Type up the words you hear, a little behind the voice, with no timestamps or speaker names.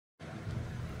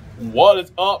What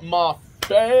is up, my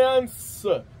fans?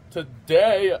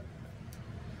 Today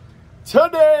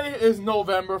is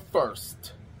November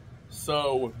 1st.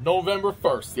 So, November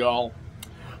 1st, y'all.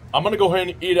 I'm gonna go ahead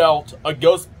and eat out a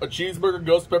cheeseburger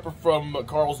ghost pepper from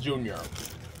Carl's Jr.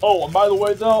 Oh, and by the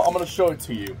way, though, I'm gonna show it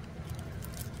to you.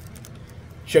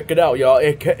 Check it out, y'all.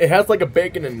 It has like a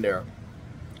bacon in there.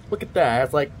 Look at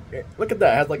that. Look at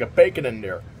that. It has like a bacon in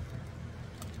there.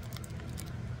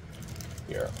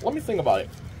 Here, let me think about it.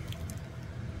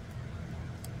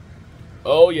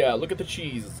 Oh yeah, look at the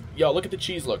cheese. Yo, look at the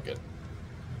cheese looking.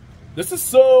 This is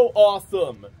so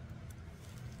awesome.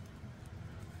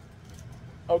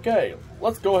 Okay,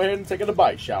 let's go ahead and take it a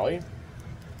bite, shall we?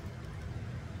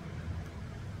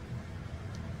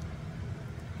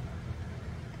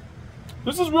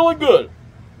 This is really good.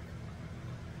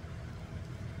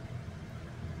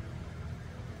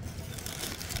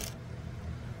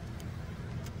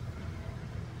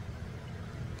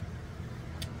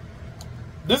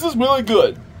 This is really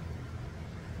good.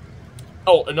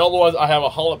 Oh, and otherwise I have a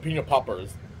jalapeno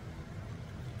poppers.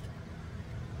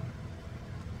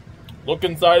 Look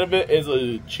inside of it is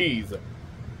a cheese.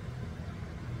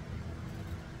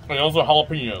 And also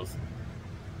jalapenos.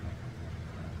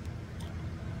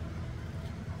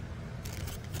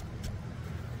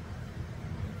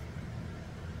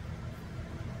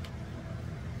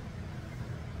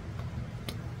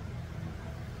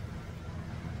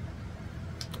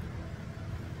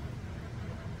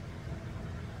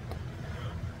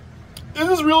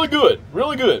 This is really good.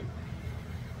 Really good.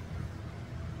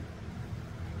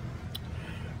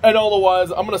 And otherwise,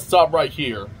 I'm going to stop right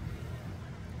here.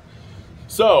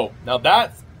 So, now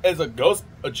that is a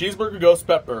cheeseburger ghost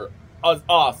pepper. Is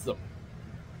awesome.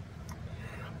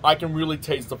 I can really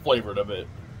taste the flavor of it.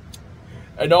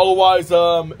 And otherwise,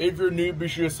 if you're new, be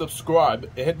sure to subscribe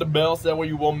and hit the bell so that way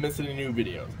you won't miss any new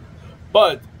videos.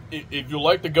 But if you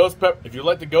like the ghost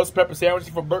pepper sandwich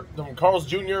from Carl's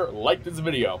Jr., like this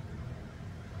video.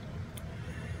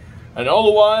 And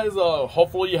otherwise,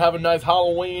 hopefully you have a nice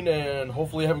Halloween and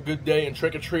hopefully you have a good day in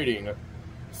trick-or-treating.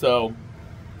 So,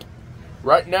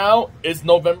 right now, it's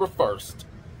November 1st,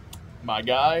 my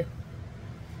guy.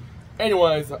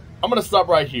 Anyways, I'm going to stop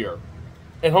right here.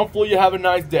 And hopefully you have a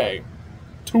nice day.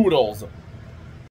 Toodles.